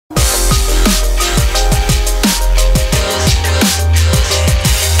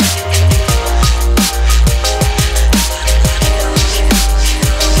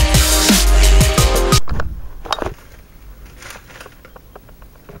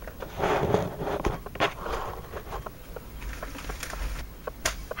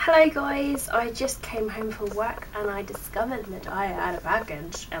Hello guys, I just came home from work and I discovered that I had a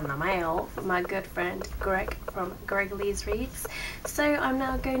package in the mail from my good friend Greg from Greggliesreads. So I'm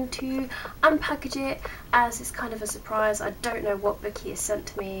now going to unpackage it as it's kind of a surprise. I don't know what book he has sent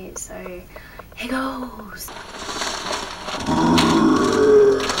to me, so here goes.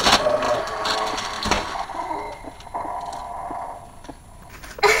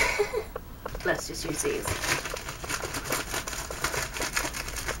 Let's just use these.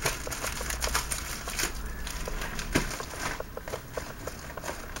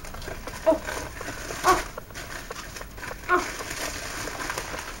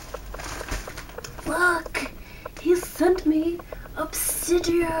 Look! He sent me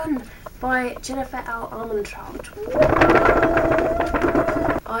Obsidian by Jennifer L. Armentrout.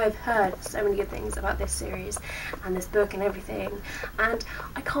 I've heard so many good things about this series and this book and everything, and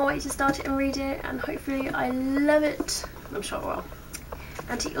I can't wait to start it and read it, and hopefully I love it. I'm sure I will.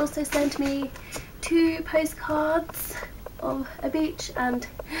 And he also sent me 2 postcards of a beach and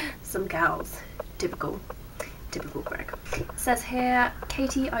some cows. Typical Greg. It says here,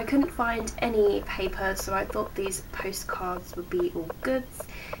 Katie, I couldn't find any paper, so I thought these postcards would be all goods.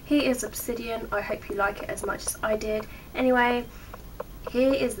 Here is Obsidian. I hope you like it as much as I did. Anyway,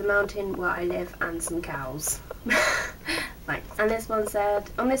 here is the mountain where I live and some cows. Thanks. And this one said,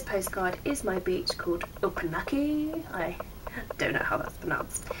 on this postcard is my beach called Upanaki. I don't know how that's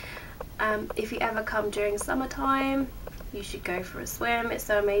pronounced. If you ever come during summertime, you should go for a swim. It's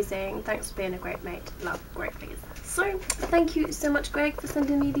so amazing. Thanks for being a great mate. Love, Gregglies. So thank you so much, Greg, for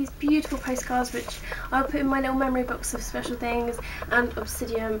sending me these beautiful postcards, which I'll put in my little memory box of special things, and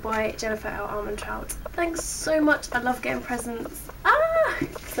Obsidian by Jennifer L. Armentrout. Thanks so much. I love getting presents.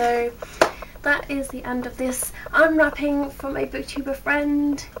 So that is the end of this unwrapping from a booktuber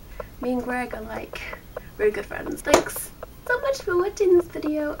friend. Me and Greg are like really good friends. Thanks so much for watching this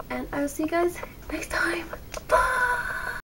video, and I will see you guys next time. Bye!